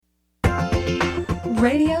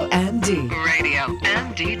Radio MD.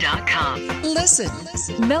 RadioMD.com.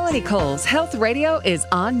 Listen. Melanie Cole's Health Radio is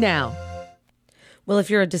on now. Well,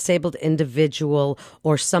 if you're a disabled individual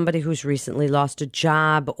or somebody who's recently lost a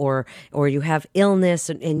job or you have illness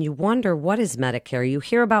and you wonder what is Medicare, you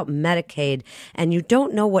hear about Medicaid and you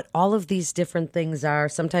don't know what all of these different things are.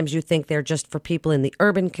 Sometimes you think they're just for people in the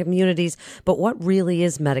urban communities, but what really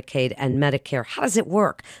is Medicaid and Medicare? How does it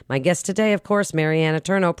work? My guest today, of course, Marianne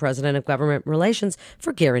Eterno, President of Government Relations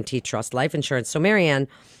for Guaranteed Trust Life Insurance. So, Marianne,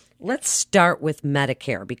 let's start with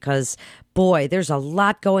Medicare because, boy, there's a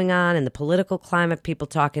lot going on in the political climate. People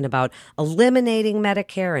talking about eliminating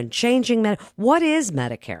Medicare and changing Medicare. What is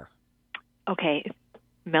Medicare? Okay,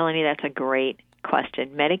 Melanie, that's a great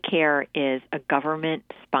question. Medicare is a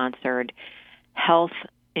government-sponsored health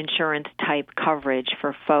insurance type coverage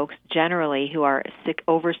for folks generally who are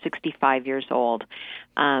over 65 years old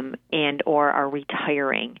and or are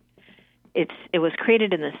retiring. It was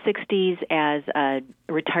created in the 60s as a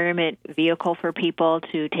retirement vehicle for people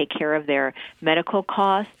to take care of their medical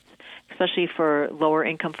costs, especially for lower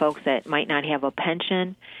income folks that might not have a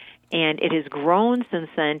pension. And it has grown since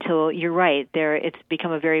then till, you're right, it's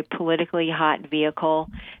become a very politically hot vehicle.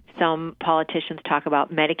 Some politicians talk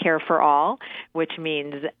about Medicare for all, which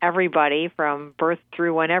means everybody from birth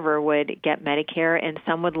through whenever would get Medicare, and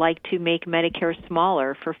some would like to make Medicare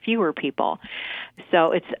smaller for fewer people.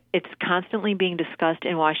 So it's constantly being discussed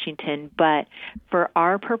in Washington, but for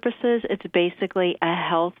our purposes, it's basically a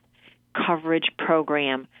health coverage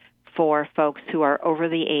program for folks who are over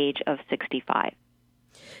the age of 65.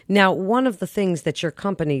 Now, one of the things that your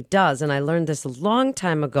company does, and I learned this a long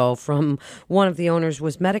time ago from one of the owners,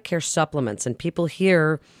 was Medicare supplements. And people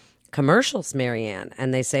hear commercials, Marianne,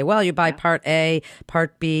 and they say, well, you buy Part A,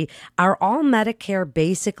 Part B. Are all Medicare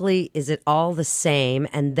basically, is it all the same?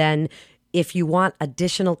 And then if you want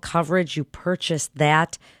additional coverage, you purchase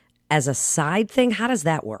that as a side thing? How does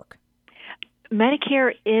that work?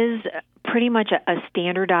 Medicare is pretty much a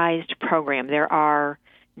standardized program. There are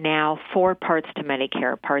now 4 parts to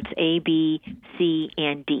Medicare, parts A, B, C,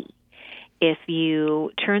 and D. If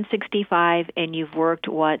you turn 65 and you've worked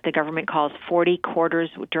what the government calls 40 quarters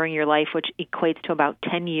during your life, which equates to about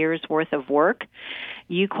 10 years worth of work,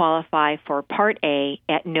 you qualify for Part A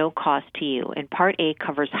at no cost to you. And Part A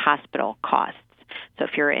covers hospital costs. So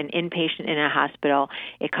if you're an inpatient in a hospital,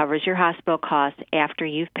 it covers your hospital costs after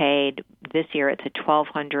you've paid. This year it's a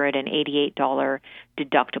 $1,288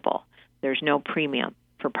 deductible. There's no premium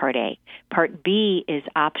for Part A. Part B is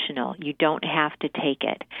optional. You don't have to take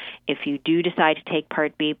it. If you do decide to take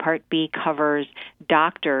Part B covers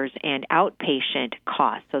doctors and outpatient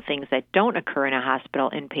costs, so things that don't occur in a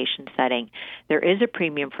hospital inpatient setting. There is a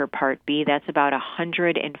premium for Part B. That's about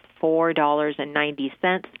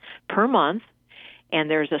 $104.90 per month. And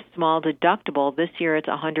there's a small deductible. This year it's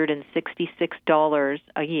 $166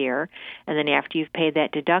 a year. And then after you've paid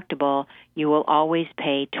that deductible, you will always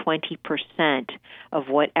pay 20% of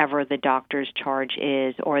whatever the doctor's charge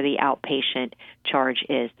is or the outpatient charge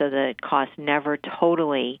is. So the costs never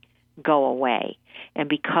totally go away. And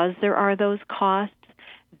because there are those costs,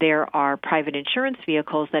 there are private insurance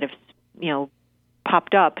vehicles that have,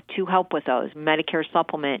 popped up to help with those. Medicare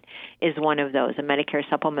Supplement is one of those. A Medicare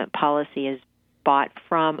Supplement policy is bought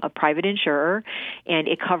from a private insurer, and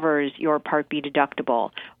it covers your Part B deductible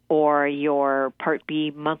or your Part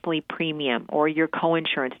B monthly premium or your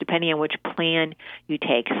coinsurance, depending on which plan you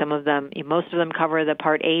take. Most of them cover the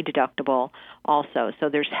Part A deductible also. So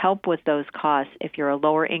there's help with those costs if you're a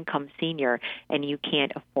lower income senior and you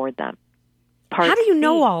can't afford them. How do you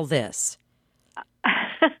know all this?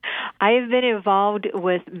 I have been involved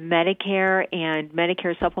with Medicare and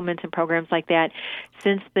Medicare supplements and programs like that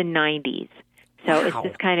since the 90s. So It's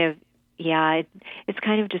just kind of, it's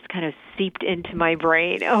kind of seeped into my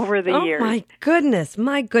brain over the years. Oh, my goodness.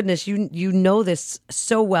 You know this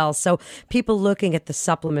so well. So people looking at the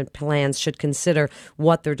supplement plans should consider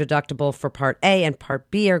what their deductible for Part A and Part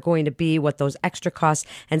B are going to be, what those extra costs,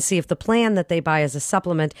 and see if the plan that they buy as a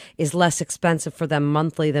supplement is less expensive for them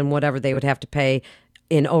monthly than whatever they would have to pay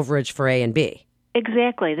in overage for A and B.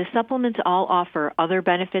 Exactly. The supplements all offer other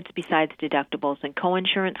benefits besides deductibles and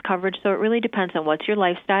coinsurance coverage, so it really depends on what's your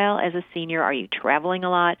lifestyle as a senior. Are you traveling a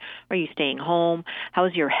lot? Are you staying home?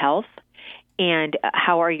 How's your health? And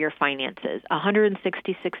how are your finances?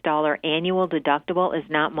 $166 annual deductible is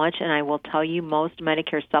not much, and I will tell you most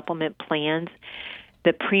Medicare supplement plans,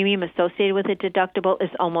 the premium associated with the deductible is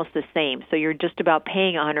almost the same. So you're just about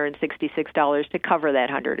paying $166 to cover that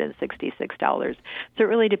 $166. So it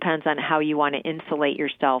really depends on how you want to insulate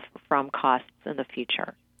yourself from costs in the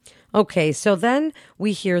future. Okay, so then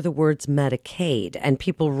we hear the words Medicaid, and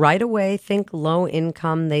people right away think low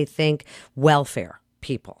income, they think welfare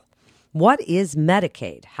people. What is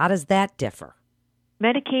Medicaid? How does that differ?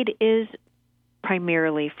 Medicaid is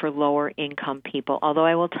primarily for lower income people, although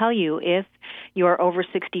I will tell you, if you are over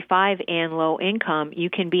 65 and low income, you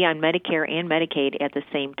can be on Medicare and Medicaid at the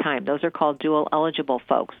same time. Those are called dual eligible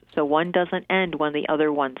folks. So one doesn't end when the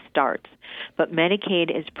other one starts. But Medicaid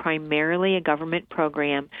is primarily a government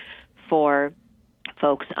program for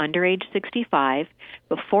folks under age 65.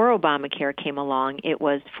 Before Obamacare came along, it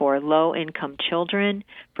was for low-income children,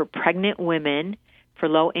 for pregnant women, for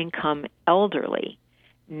low-income elderly.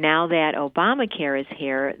 Now that Obamacare is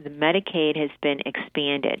here, the Medicaid has been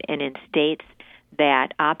expanded, and in states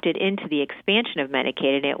that opted into the expansion of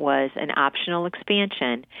Medicaid, and it was an optional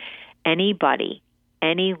expansion, anybody,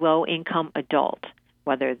 any low-income adult,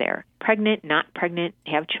 whether they're pregnant, not pregnant,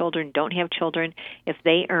 have children, don't have children, if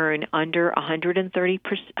they earn under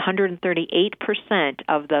 138%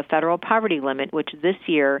 of the federal poverty limit, which this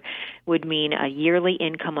year would mean a yearly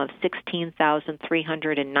income of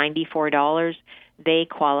 $16,394, they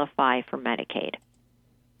qualify for Medicaid.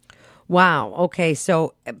 Wow. Okay.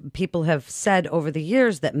 So people have said over the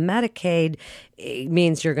years that Medicaid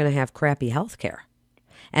means you're going to have crappy health care.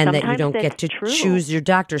 And Sometimes that you don't get to choose your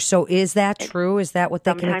doctor. So is that true? Is that what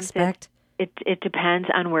they can expect? It depends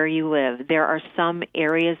on where you live. There are some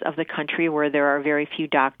areas of the country where there are very few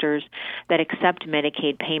doctors that accept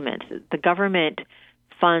Medicaid payments. The government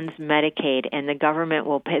funds Medicaid, and the government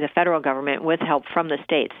will pay, the federal government, with help from the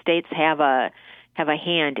states. States have a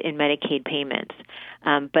hand in Medicaid payments.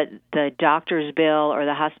 But the doctor's bill or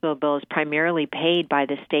the hospital bill is primarily paid by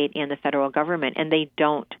the state and the federal government, and they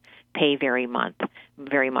don't pay very much.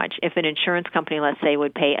 If an insurance company, let's say,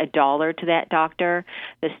 would pay $1 to that doctor,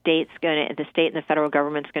 the state and the federal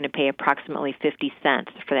government's going to pay approximately 50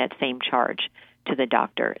 cents for that same charge to the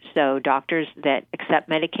doctor. So doctors that accept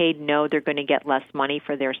Medicaid know they're going to get less money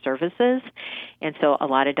for their services, and so a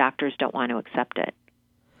lot of doctors don't want to accept it.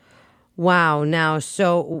 Wow. Now,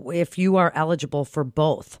 so if you are eligible for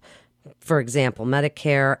both, for example,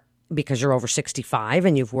 Medicare because you're over 65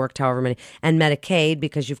 and you've worked however many, and Medicaid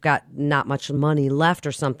because you've got not much money left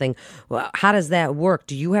or something, well, how does that work?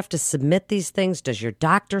 Do you have to submit these things? Does your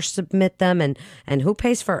doctor submit them? And who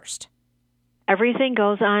pays first? Everything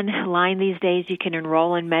goes online these days. You can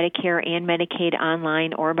enroll in Medicare and Medicaid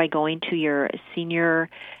online or by going to your senior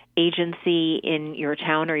agency in your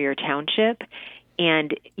town or your township.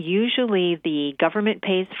 And usually the government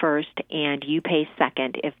pays first and you pay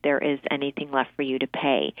second if there is anything left for you to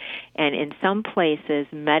pay. And in some places,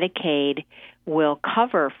 Medicaid will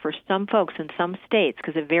cover for some folks in some states,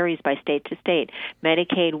 because it varies by state to state.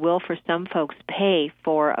 Medicaid will, for some folks, pay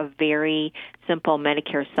for a very simple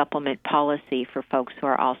Medicare supplement policy for folks who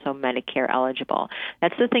are also Medicare eligible.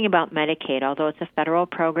 That's the thing about Medicaid. Although it's a federal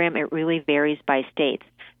program, it really varies by states.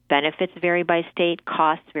 Benefits vary by state,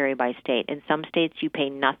 costs vary by state. In some states, you pay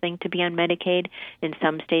nothing to be on Medicaid. In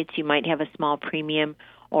some states, you might have a small premium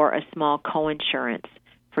or a small coinsurance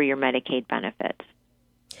for your Medicaid benefits.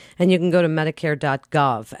 And you can go to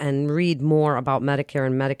Medicare.gov and read more about Medicare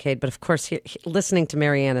and Medicaid. But of course, listening to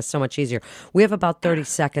Marianne is so much easier. We have about 30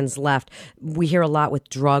 seconds left. We hear a lot with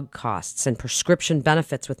drug costs and prescription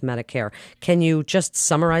benefits with Medicare. Can you just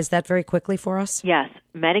summarize that very quickly for us? Yes.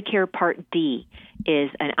 Medicare Part D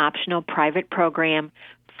is an optional private program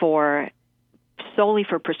solely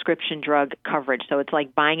for prescription drug coverage. So it's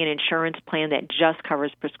like buying an insurance plan that just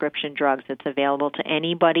covers prescription drugs. It's available to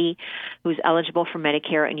anybody who's eligible for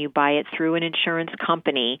Medicare, and you buy it through an insurance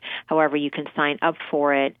company. However, you can sign up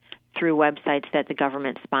for it through websites that the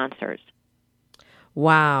government sponsors.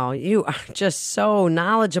 Wow, you are just so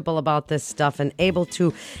knowledgeable about this stuff and able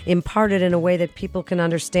to impart it in a way that people can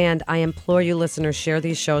understand. I implore you, listeners, share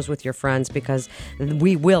these shows with your friends, because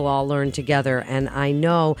we will all learn together. And I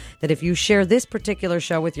know that if you share this particular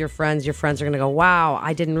show with your friends are going to go, wow,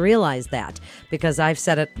 I didn't realize that, because I've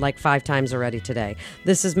said it like 5 times already today.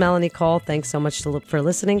 This is Melanie Cole. Thanks so much for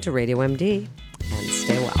listening to Radio MD.